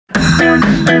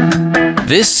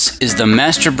This is the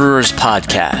Master Brewers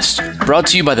Podcast, brought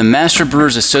to you by the Master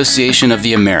Brewers Association of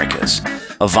the Americas,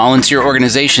 a volunteer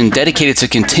organization dedicated to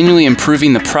continually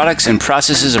improving the products and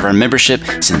processes of our membership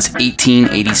since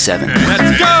 1887.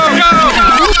 Let's go!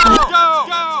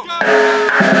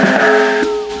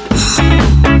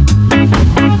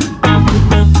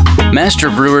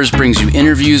 Master Brewers brings you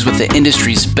interviews with the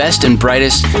industry's best and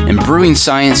brightest in brewing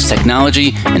science,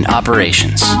 technology, and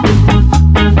operations.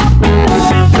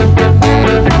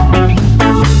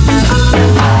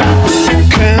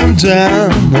 Calm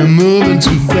down, I'm moving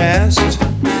too fast.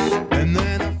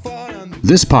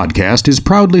 This podcast is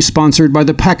proudly sponsored by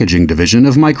the packaging division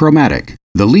of Micromatic,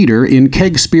 the leader in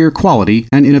keg spear quality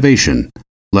and innovation.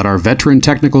 Let our veteran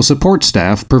technical support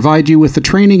staff provide you with the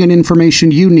training and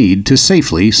information you need to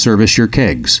safely service your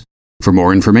kegs. For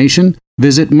more information,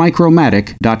 visit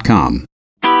micromatic.com.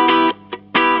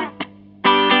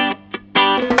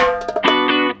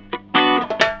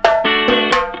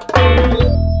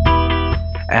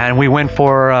 And we went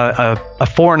for a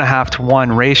 4.5 to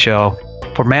 1 ratio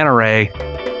for Manta Ray,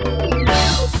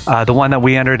 the one that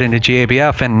we entered into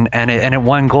GABF, and it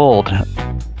won gold.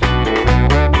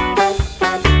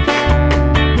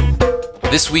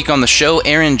 This week on the show,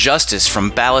 Aaron Justice from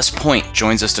Ballast Point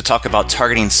joins us to talk about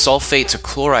targeting sulfate to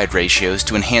chloride ratios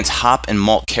to enhance hop and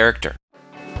malt character.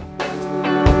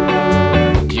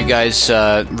 You guys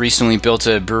recently built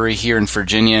a brewery here in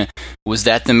Virginia. Was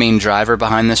that the main driver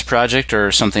behind this project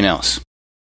or something else?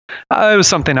 It was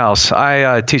something else.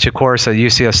 I teach a course at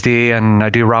UCSD and I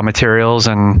do raw materials,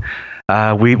 and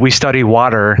we study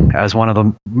water as one of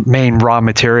the main raw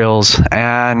materials.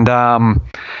 And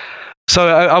so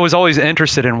I was always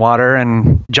interested in water,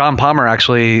 and John Palmer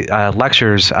actually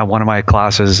lectures at one of my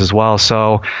classes as well.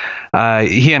 So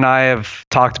he and I have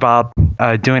talked about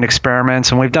doing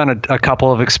experiments, and we've done a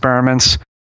couple of experiments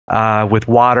with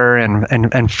water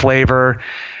and flavor.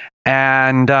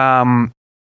 And then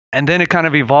it kind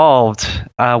of evolved.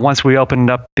 Once we opened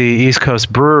up the East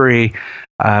Coast brewery,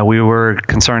 we were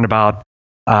concerned about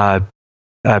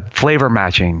flavor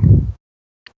matching.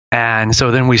 And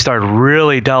so then we started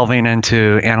really delving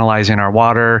into analyzing our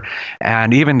water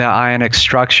and even the ionic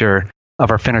structure of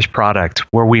our finished product.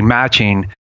 Were we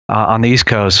matching on the East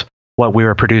Coast what we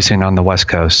were producing on the West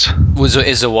Coast?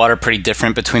 Is the water pretty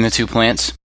different between the two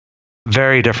plants?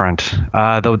 Very different.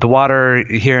 The water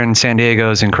here in San Diego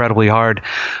is incredibly hard,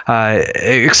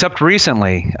 except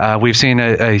recently. We've seen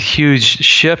a huge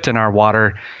shift in our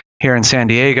water here in San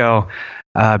Diego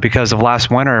because of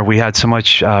last winter. We had so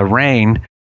much rain.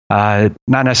 Not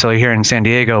necessarily here in San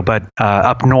Diego, but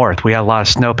up north. We had a lot of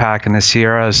snowpack in the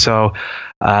Sierras, so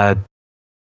the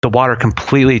water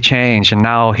completely changed. And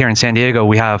now here in San Diego,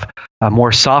 we have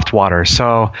more soft water.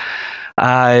 So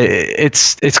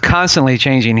it's constantly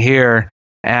changing here.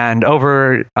 And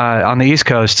over on the East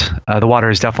Coast, the water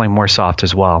is definitely more soft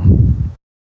as well.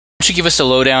 Why don't you give us a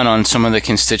lowdown on some of the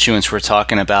constituents we're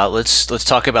talking about? Let's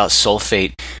talk about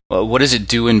sulfate. What does it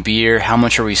do in beer? How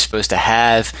much are we supposed to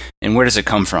have? And where does it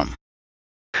come from?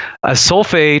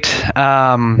 Sulfate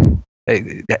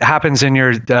it happens in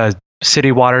your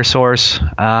city water source,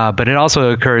 but it also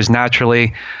occurs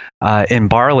naturally in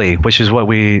barley, which is what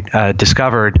we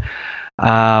discovered,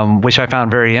 which I found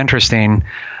very interesting.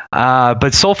 But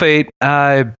sulfate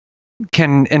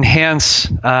can enhance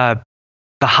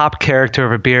the hop character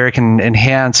of a beer. It can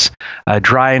enhance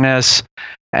dryness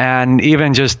and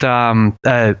even just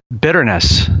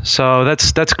bitterness. So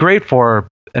that's great for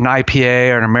an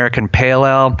IPA or an American Pale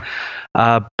Ale,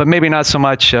 but maybe not so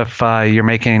much if you're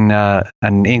making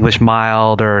an English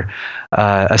mild or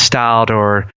a stout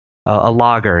or a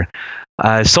lager.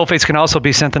 Sulfates can also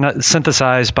be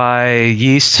synthesized by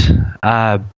yeast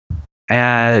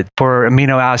and for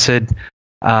amino acid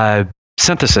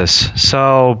synthesis.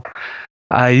 So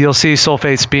you'll see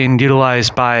sulfates being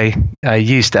utilized by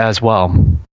yeast as well.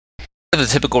 What are the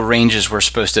typical ranges we're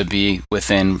supposed to be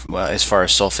within as far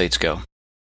as sulfates go?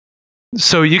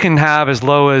 So you can have as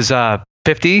low as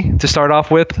 50 to start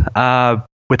off with.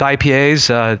 With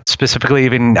IPAs, specifically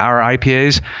even our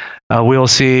IPAs, we'll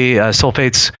see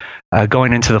sulfates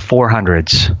going into the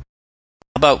 400s. How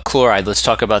about chloride? Let's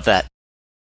talk about that.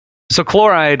 So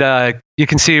chloride, you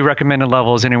can see recommended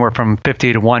levels anywhere from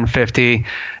 50 to 150,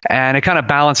 and it kind of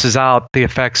balances out the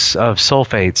effects of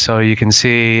sulfate. So you can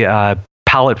see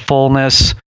palate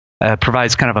fullness,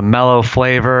 provides kind of a mellow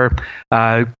flavor,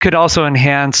 could also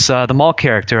enhance the malt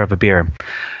character of a beer.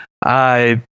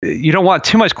 You don't want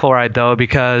too much chloride, though,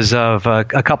 because of a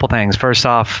couple things. First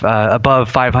off,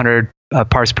 above 500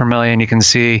 parts per million, you can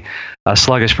see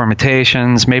sluggish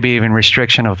fermentations, maybe even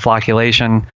restriction of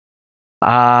flocculation.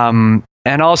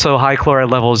 And also high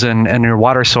chloride levels in your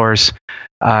water source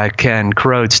can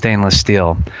corrode stainless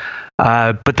steel.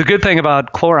 But the good thing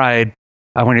about chloride,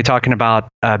 when you're talking about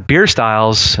beer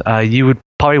styles, you would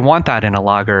probably want that in a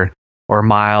lager or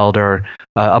mild or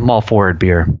a malt forward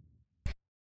beer.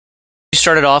 You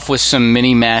started off with some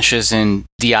mini mashes in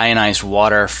deionized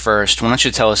water first. Why don't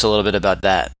you tell us a little bit about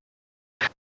that?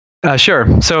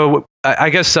 Sure. So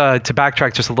I guess to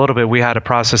backtrack just a little bit, we had a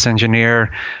process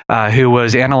engineer who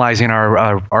was analyzing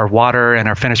our water and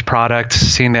our finished product,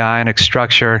 seeing the ionic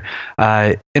structure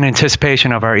in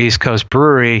anticipation of our East Coast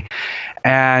brewery.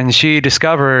 And she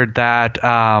discovered that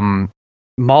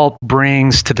malt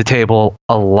brings to the table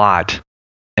a lot,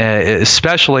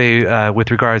 especially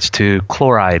with regards to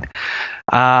chloride.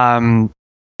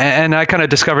 And I kind of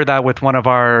discovered that with one of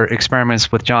our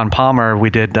experiments with John Palmer. We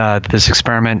did this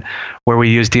experiment where we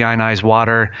used deionized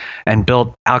water and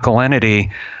built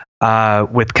alkalinity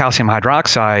with calcium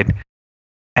hydroxide.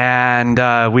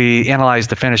 And we analyzed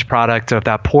the finished product of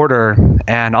that porter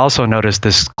and also noticed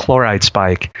this chloride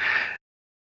spike.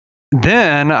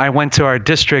 Then I went to our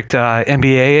district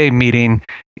MBAA meeting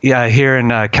here in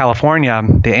California,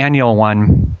 the annual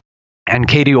one, and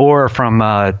Katie Orr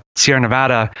from Sierra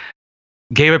Nevada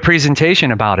gave a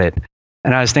presentation about it.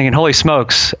 And I was thinking, holy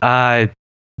smokes,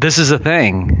 this is a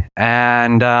thing.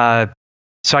 And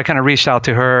so I kind of reached out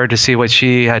to her to see what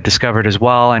she had discovered as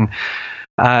well. And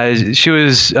she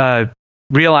was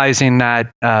realizing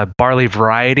that barley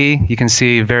variety, you can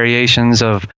see variations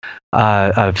of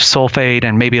sulfate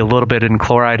and maybe a little bit in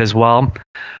chloride as well.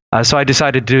 So I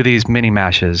decided to do these mini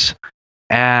mashes.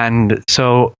 And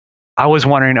so I was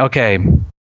wondering, okay,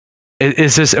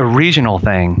 is this a regional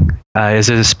thing? Is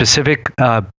it a specific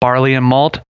barley and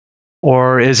malt,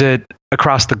 or is it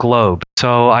across the globe?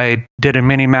 So I did a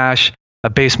mini mash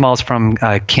of base malts from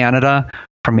Canada,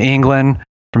 from England,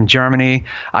 from Germany.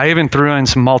 I even threw in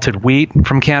some malted wheat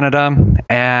from Canada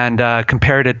and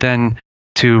compared it then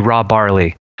to raw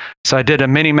barley. So I did a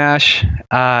mini mash,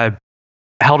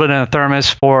 held it in a thermos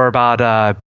for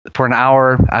about for an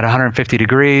hour at 150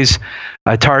 degrees.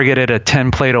 I targeted a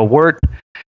 10 Plato wort,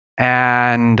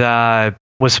 and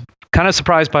was kind of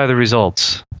surprised by the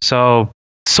results. So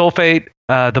sulfate,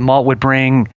 the malt would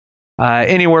bring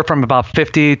anywhere from about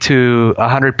 50 to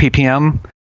 100 ppm.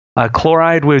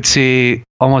 Chloride would see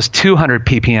almost 200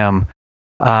 ppm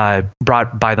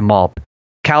brought by the malt.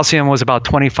 Calcium was about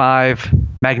 25.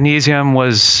 Magnesium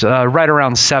was right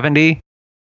around 70.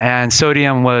 And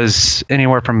sodium was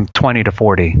anywhere from 20 to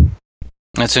 40.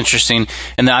 That's interesting.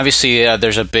 And then obviously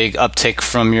there's a big uptick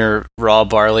from your raw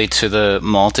barley to the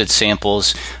malted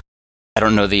samples. I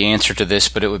don't know the answer to this,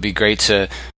 but it would be great to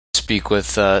speak with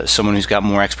someone who's got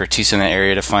more expertise in that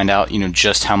area to find out,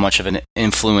 just how much of an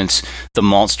influence the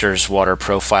maltster's water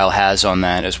profile has on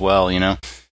that as well,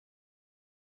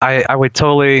 I would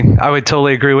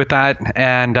totally agree with that.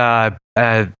 And I'm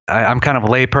kind of a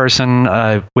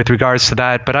layperson with regards to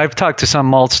that, but I've talked to some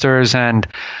maltsters, and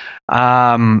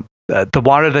the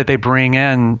water that they bring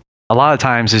in a lot of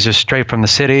times is just straight from the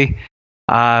city.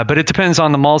 But it depends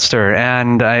on the maltster.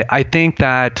 And I think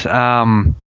that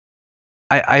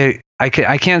I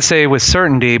can't say with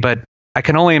certainty, but I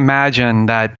can only imagine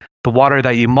that the water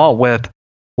that you malt with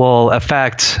will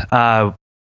affect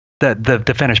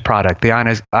the finished product, the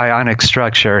ionic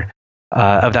structure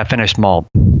of that finished malt.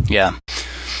 Yeah.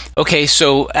 Okay,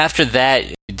 so after that,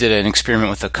 you did an experiment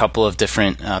with a couple of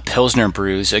different Pilsner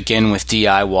brews, again with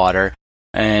DI water,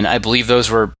 and I believe those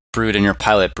were brewed in your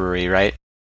pilot brewery, right?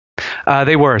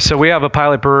 They were. So we have a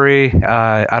pilot brewery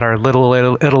at our Little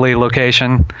Italy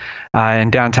location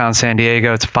in downtown San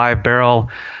Diego. It's a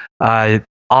 5-barrel,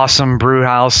 awesome brew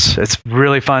house. It's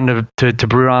really fun to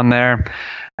brew on there.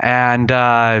 And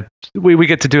we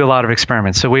get to do a lot of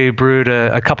experiments. So we brewed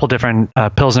a couple different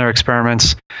Pilsner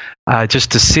experiments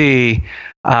just to see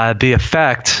the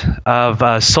effect of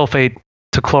sulfate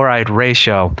to chloride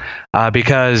ratio.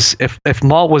 Because if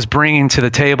malt was bringing to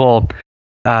the table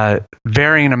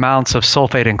varying amounts of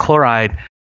sulfate and chloride,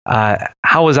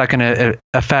 how was that going to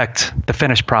affect the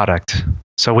finished product?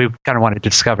 So we kind of wanted to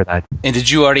discover that. And did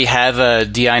you already have a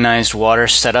deionized water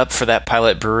set up for that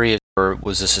pilot brewery, or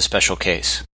was this a special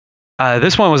case?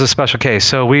 This one was a special case.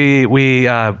 So we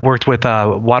worked with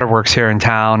Waterworks here in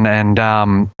town, and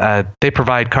they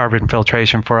provide carbon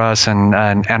filtration for us and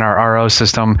our RO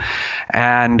system.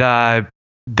 And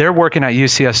they're working at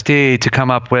UCSD to come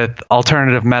up with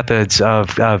alternative methods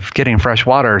of getting fresh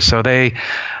water. So they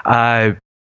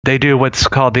do what's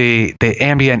called the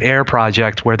ambient air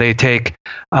project, where they take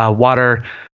water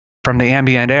from the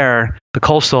ambient air, the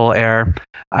coastal air,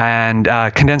 and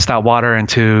condense that water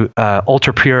into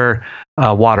ultra pure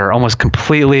water, almost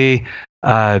completely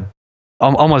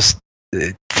almost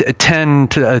 10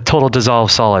 total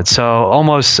dissolved solids, so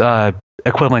almost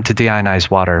equivalent to deionized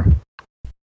water.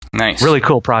 Nice. Really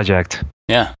cool project.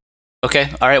 Yeah. Okay.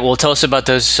 All right. Well, tell us about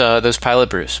those pilot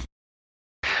brews.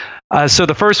 So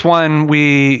the first one,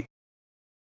 we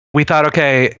thought,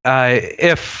 okay,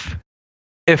 if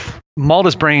malt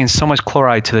is bringing so much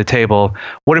chloride to the table,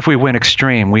 what if we went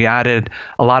extreme? We added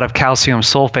a lot of calcium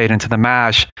sulfate into the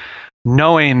mash,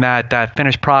 knowing that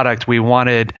finished product, we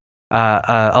wanted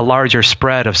a larger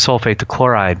spread of sulfate to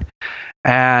chloride.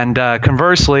 And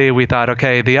conversely, we thought,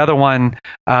 okay, the other one,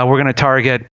 we're going to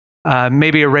target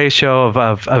maybe a ratio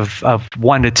of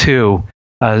 1 to 2,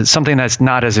 something that's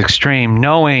not as extreme,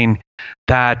 knowing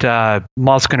that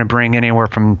malt's going to bring anywhere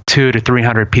from 200 to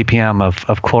 300 ppm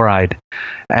of chloride.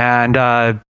 And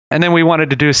then we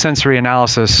wanted to do sensory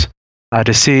analysis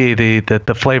to see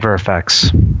the flavor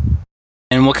effects.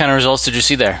 And what kind of results did you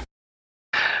see there?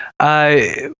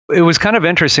 It was kind of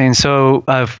interesting. So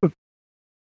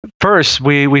first,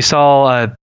 we saw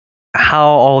how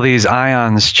all these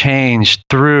ions changed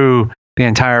through the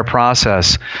entire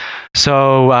process.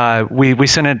 So we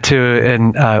sent it to,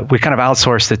 and we kind of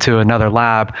outsourced it to another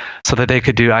lab so that they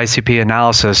could do ICP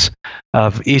analysis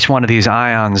of each one of these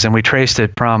ions. And we traced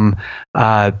it from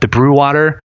the brew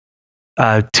water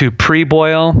to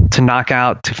pre-boil, to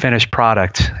knockout, to finished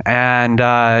product. And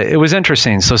it was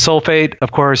interesting. So sulfate,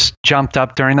 of course, jumped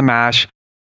up during the mash.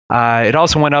 It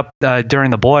also went up during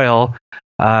the boil.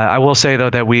 I will say, though,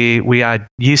 that we add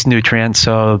yeast nutrients,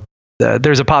 so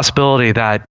there's a possibility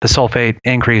that the sulfate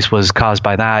increase was caused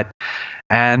by that.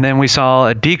 And then we saw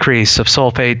a decrease of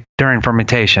sulfate during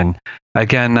fermentation.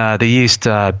 Again, the yeast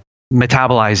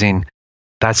metabolizing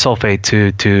that sulfate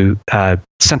to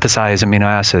synthesize amino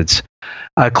acids.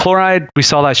 Chloride, we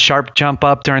saw that sharp jump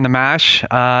up during the mash,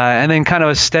 and then kind of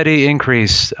a steady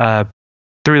increase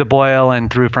through the boil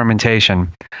and through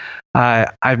fermentation.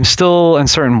 I'm still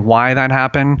uncertain why that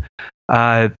happened,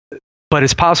 but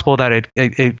it's possible that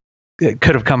it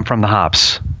could have come from the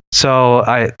hops. So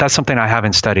that's something I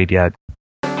haven't studied yet.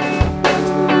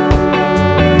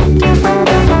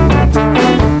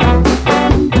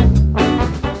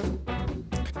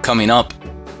 Coming up,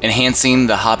 enhancing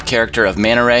the hop character of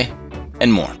Manta Ray,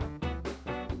 and more.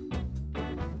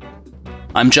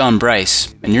 I'm John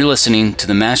Bryce, and you're listening to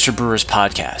the Master Brewers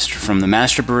Podcast from the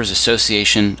Master Brewers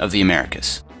Association of the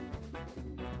Americas.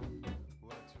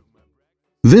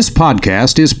 This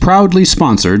podcast is proudly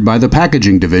sponsored by the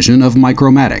packaging division of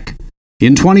Micromatic.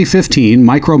 In 2015,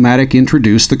 Micromatic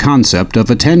introduced the concept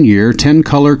of a 10-year,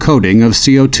 10-color coating of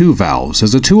CO2 valves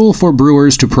as a tool for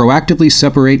brewers to proactively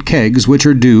separate kegs which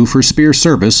are due for spear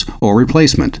service or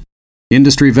replacement.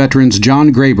 Industry veterans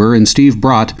John Graber and Steve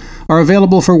Brott are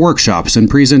available for workshops and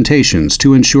presentations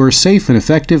to ensure safe and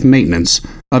effective maintenance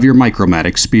of your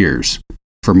Micromatic spears.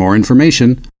 For more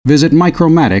information, visit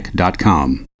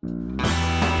micromatic.com.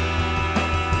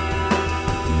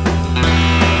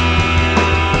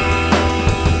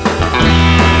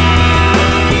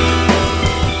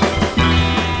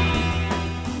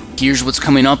 Here's what's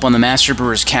coming up on the Master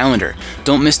Brewers calendar.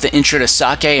 Don't miss the Intro to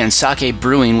Sake and Sake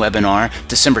Brewing webinar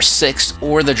December 6th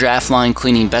or the Draft Line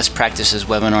Cleaning Best Practices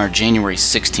webinar January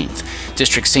 16th.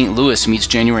 District St. Louis meets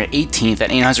January 18th at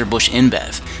Anheuser-Busch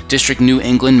InBev. District New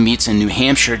England meets in New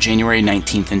Hampshire January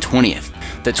 19th and 20th.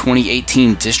 The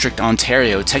 2018 District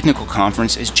Ontario Technical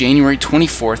Conference is January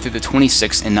 24th through the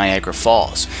 26th in Niagara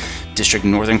Falls. District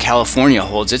Northern California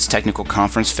holds its technical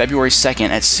conference February 2nd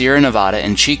at Sierra Nevada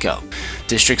in Chico.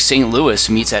 District St. Louis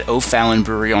meets at O'Fallon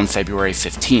Brewery on February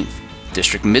 15th.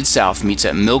 District Mid-South meets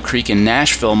at Mill Creek in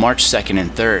Nashville March 2nd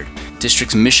and 3rd.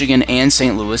 Districts Michigan and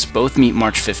St. Louis both meet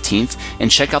March 15th,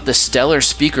 and check out the stellar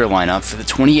speaker lineup for the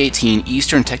 2018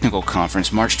 Eastern Technical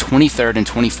Conference March 23rd and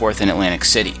 24th in Atlantic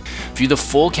City. View the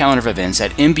full calendar of events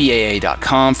at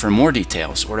mbaa.com for more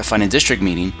details or to find a district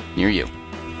meeting near you.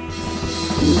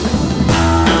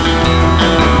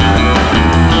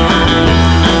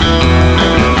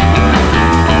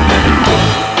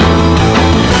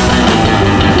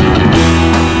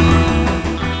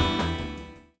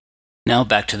 Now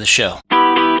back to the show.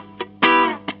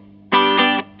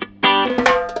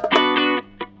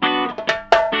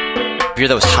 Beer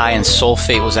that was high in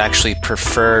sulfate was actually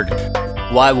preferred.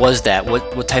 Why was that?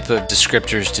 What type of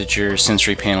descriptors did your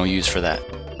sensory panel use for that?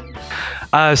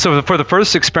 So for the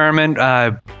first experiment,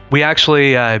 we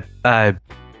actually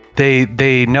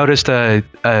they noticed a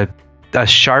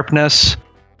sharpness,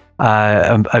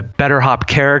 a better hop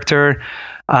character,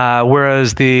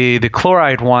 whereas the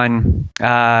chloride one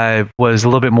was a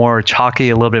little bit more chalky,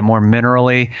 a little bit more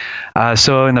minerally.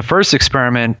 So in the first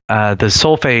experiment, the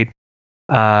sulfate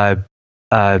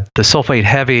the sulfate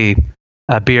heavy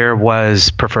beer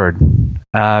was preferred.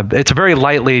 It's a very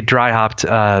lightly dry hopped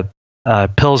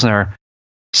Pilsner,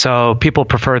 so people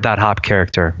preferred that hop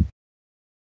character.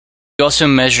 You also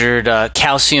measured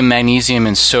calcium, magnesium,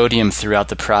 and sodium throughout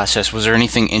the process. Was there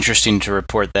anything interesting to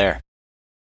report there?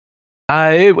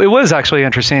 It was actually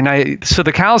interesting. So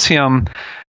the calcium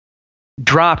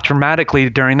dropped dramatically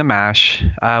during the mash,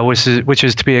 which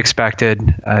is to be expected.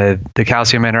 The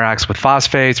calcium interacts with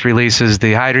phosphates, releases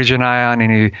the hydrogen ion,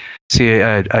 and you see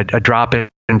a drop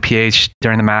in pH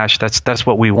during the mash. That's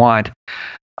what we want.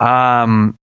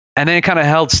 And then it kind of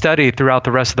held steady throughout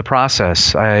the rest of the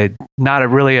process. Not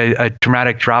really a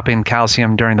dramatic drop in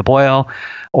calcium during the boil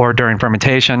or during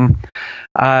fermentation.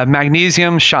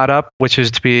 Magnesium shot up, which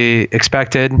is to be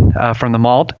expected from the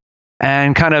malt,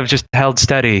 and kind of just held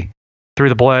steady through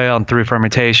the boil and through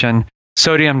fermentation.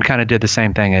 Sodium kind of did the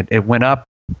same thing. It went up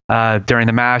during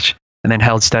the mash and then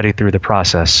held steady through the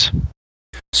process.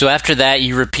 So after that,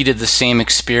 you repeated the same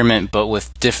experiment, but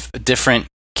with different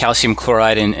calcium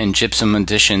chloride and gypsum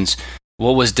additions.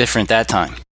 What was different that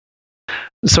time?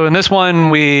 So in this one,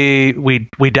 we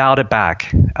dialed it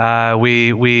back.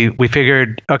 We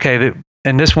figured, okay,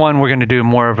 in this one we're going to do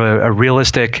more of a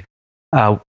realistic.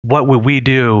 What would we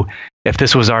do if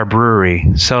this was our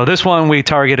brewery? So this one we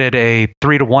targeted a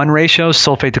 3-to-1 ratio,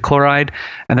 sulfate to chloride,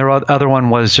 and the other one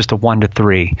was just a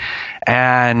 1-to-3,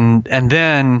 and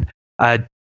then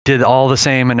did all the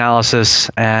same analysis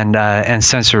and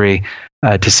sensory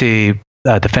to see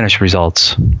the finished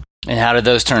results. And how did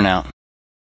those turn out?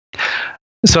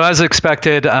 So as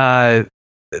expected, the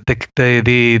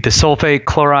sulfate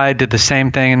chloride did the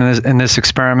same thing in this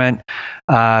experiment.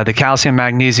 The calcium,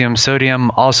 magnesium, sodium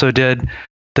also did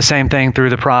the same thing through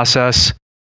the process.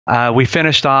 We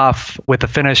finished off with the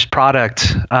finished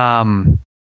product. The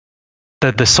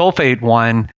sulfate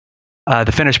one,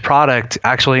 the finished product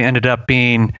actually ended up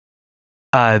being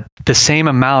the same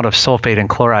amount of sulfate and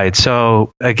chloride.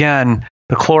 So again,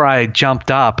 the chloride jumped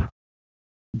up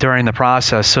during the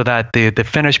process so that the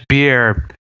finished beer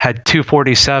had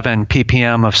 247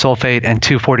 ppm of sulfate and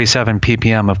 247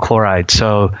 ppm of chloride.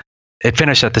 So it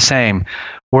finished at the same.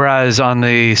 Whereas on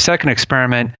the second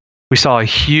experiment, we saw a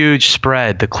huge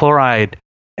spread. The chloride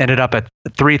ended up at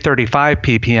 335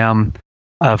 ppm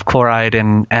of chloride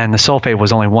and the sulfate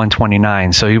was only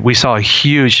 129. So we saw a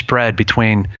huge spread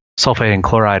between sulfate and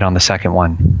chloride on the second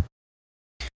one.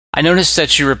 I noticed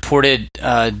that you reported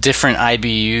different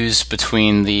IBUs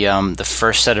between the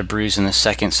first set of brews and the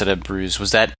second set of brews.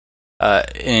 Was that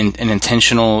an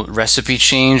intentional recipe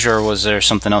change, or was there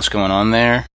something else going on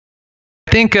there?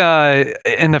 I think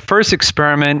in the first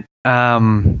experiment,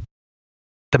 the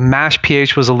mash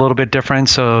pH was a little bit different,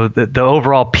 so the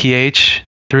overall pH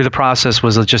through the process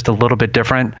was just a little bit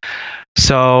different.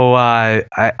 So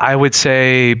I would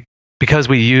say, because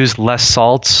we used less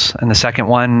salts in the second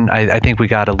one, I think we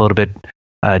got a little bit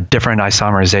different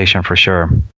isomerization for sure.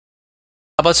 How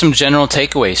about some general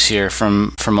takeaways here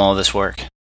from all this work?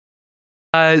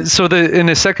 So in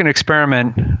the second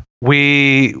experiment,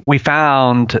 we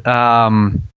found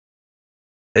no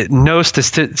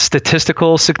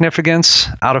statistical significance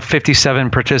out of 57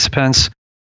 participants.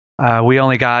 We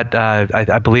only got,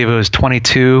 I believe it was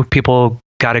 22 people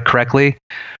got it correctly.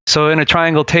 So in a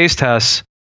triangle taste test,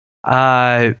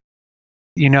 people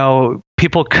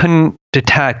couldn't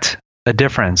detect a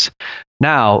difference.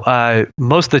 Now,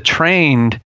 most of the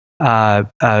trained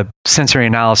sensory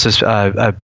analysis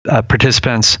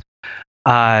participants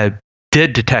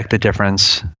did detect the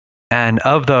difference, and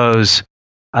of those,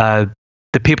 the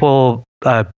people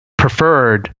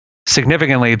preferred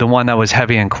significantly the one that was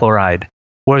heavy in chloride,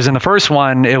 whereas in the first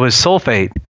one it was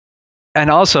sulfate.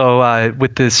 And also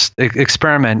with this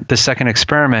experiment, the second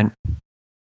experiment,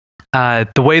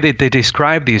 the way that they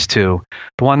described these two,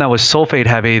 the one that was sulfate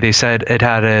heavy, they said it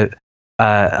had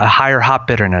a higher hop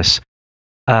bitterness,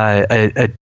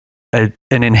 an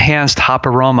enhanced hop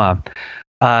aroma.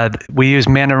 We used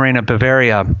Mandarina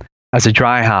Bavaria as a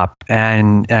dry hop,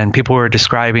 and people were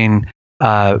describing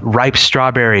ripe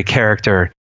strawberry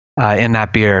character in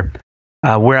that beer.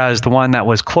 Whereas the one that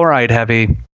was chloride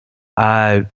heavy,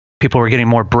 people were getting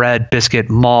more bread, biscuit,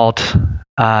 malt,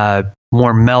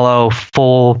 more mellow,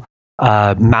 full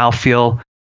mouthfeel.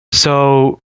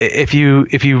 So if you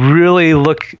really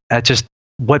look at just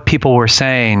what people were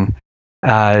saying,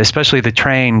 especially the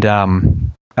trained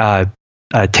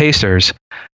tasters,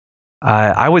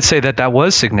 I would say that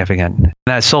was significant. And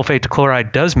that sulfate to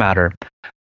chloride does matter.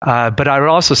 But I would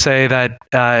also say that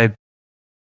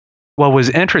what was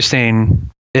interesting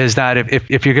is that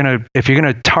if you're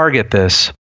gonna target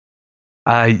this,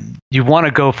 you want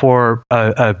to go for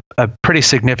a pretty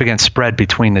significant spread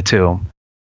between the two.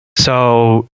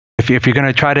 So if you're going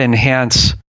to try to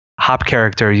enhance hop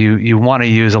character, you want to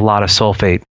use a lot of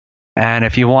sulfate. And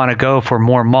if you want to go for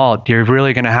more malt, you're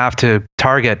really going to have to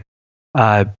target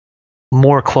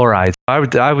more chloride.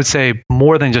 I would say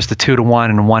more than just a 2-to-1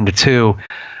 and a 1-to-2.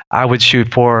 I would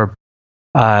shoot for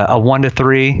a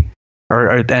 1-to-3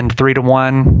 and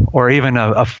 3-to-1, or even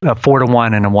a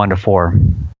 4-to-1 and a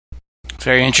 1-to-4.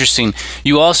 Very interesting.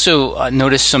 You also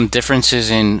noticed some differences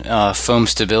in foam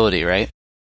stability, right?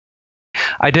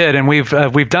 I did, and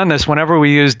we've done this whenever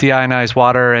we use deionized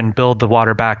water and build the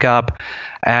water back up,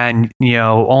 and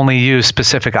only use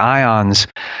specific ions.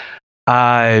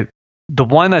 The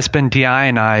one that's been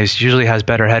deionized usually has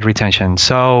better head retention.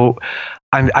 So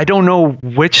I don't know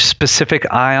which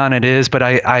specific ion it is, but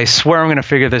I swear I'm going to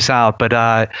figure this out.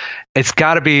 But it's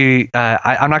got to be.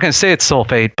 I'm not going to say it's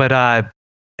sulfate, but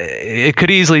it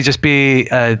could easily just be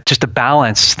just a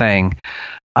balance thing.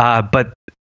 But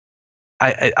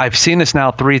I've seen this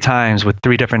now 3 times with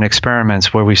 3 different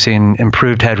experiments where we've seen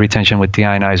improved head retention with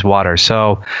deionized water.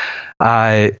 So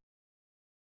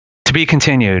to be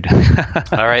continued.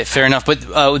 All right, fair enough. But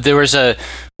there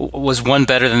was one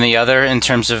better than the other in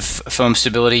terms of foam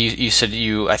stability?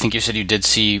 I think you said you did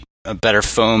see a better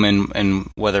foam, and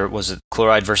whether it was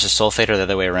chloride versus sulfate or the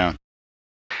other way around.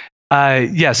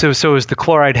 Yeah, so it was the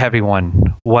chloride heavy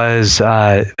one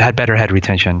had better head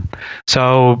retention.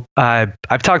 So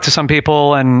I've talked to some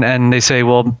people and they say,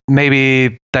 well,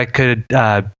 maybe that could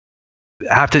have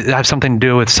to have something to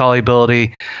do with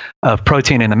solubility of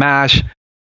protein in the mash.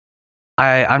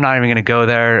 I'm not even going to go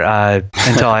there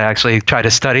until I actually try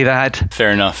to study that.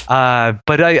 Fair enough.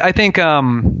 But I think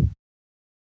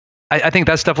I think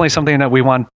that's definitely something that we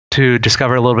want to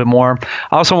discover a little bit more.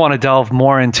 I also want to delve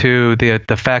more into the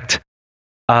effect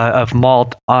of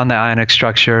malt on the ionic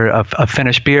structure of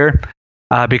finished beer,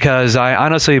 because I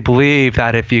honestly believe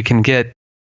that if you can get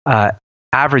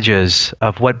averages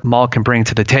of what malt can bring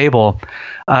to the table,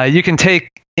 you can take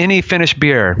any finished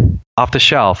beer off the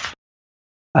shelf,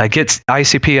 get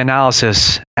ICP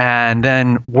analysis, and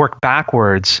then work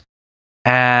backwards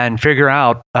and figure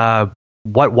out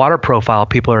what water profile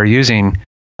people are using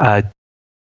to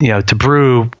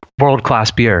brew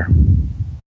world-class beer.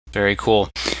 Very cool.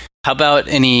 How about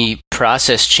any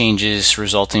process changes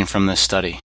resulting from this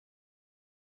study?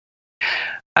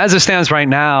 As it stands right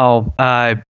now,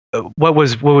 what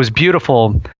was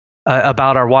beautiful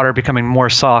about our water becoming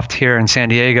more soft here in San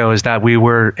Diego is that we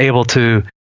were able to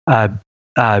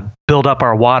build up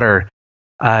our water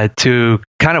to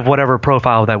kind of whatever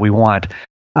profile that we want.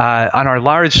 On our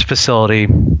large facility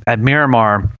at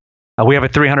Miramar, we have a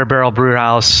 300-barrel brew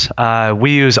house.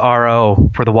 We use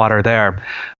RO for the water there.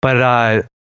 But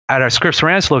at our Scripps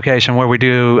Ranch location, where we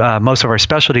do most of our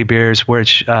specialty beers,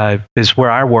 which is where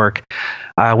I work,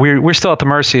 we're still at the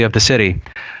mercy of the city.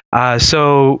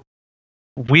 So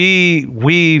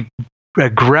we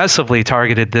aggressively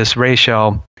targeted this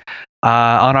ratio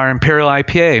on our Imperial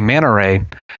IPA, Manta Ray,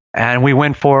 and we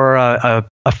went for a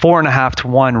 4.5 to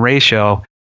 1 ratio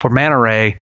for Manta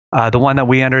Ray, the one that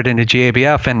we entered into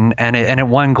GABF, and it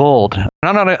won gold. And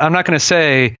I'm not going to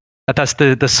say that that's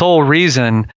the sole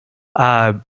reason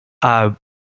why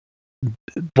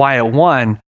it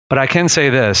won, but I can say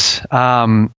this: if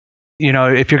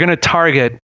you're going to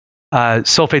target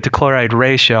sulfate to chloride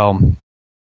ratio,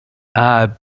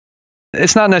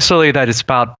 it's not necessarily that it's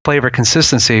about flavor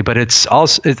consistency, but it's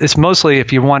mostly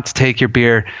if you want to take your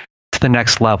beer to the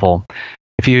next level.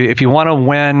 If you want to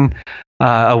win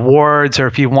awards, or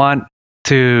if you want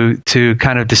to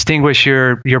kind of distinguish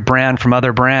your brand from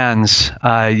other brands,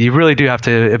 you really do have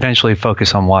to eventually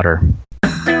focus on water.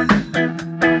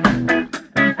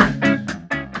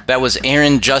 That was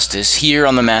Aaron Justice here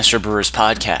on the Master Brewers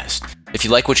Podcast. If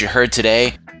you like what you heard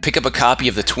today, pick up a copy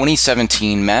of the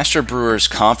 2017 Master Brewers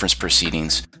Conference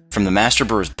Proceedings from the Master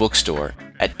Brewers Bookstore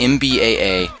at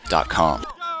mbaa.com.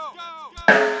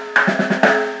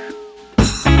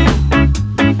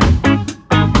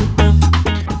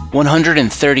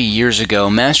 "130 years ago,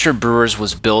 Master Brewers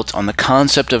was built on the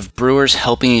concept of brewers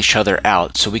helping each other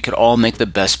out so we could all make the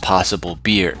best possible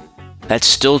beer. That's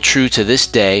still true to this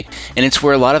day, and it's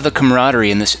where a lot of the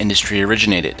camaraderie in this industry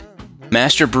originated.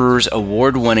 Master Brewers'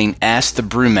 award-winning Ask the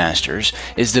Brewmasters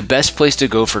is the best place to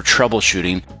go for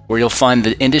troubleshooting, where you'll find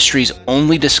the industry's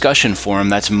only discussion forum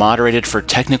that's moderated for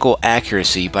technical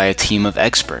accuracy by a team of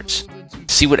experts.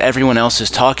 See what everyone else is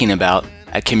talking about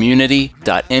at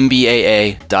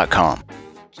community.mbaa.com.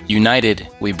 United,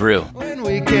 we brew." When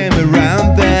we came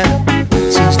around that,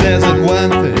 since there's like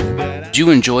one thing that Did you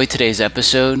enjoy today's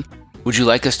episode? Would you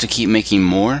like us to keep making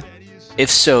more? If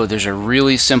so, there's a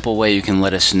really simple way you can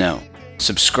let us know.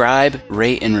 Subscribe,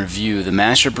 rate, and review the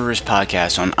Master Brewers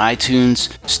Podcast on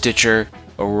iTunes, Stitcher,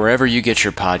 or wherever you get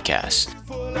your podcasts.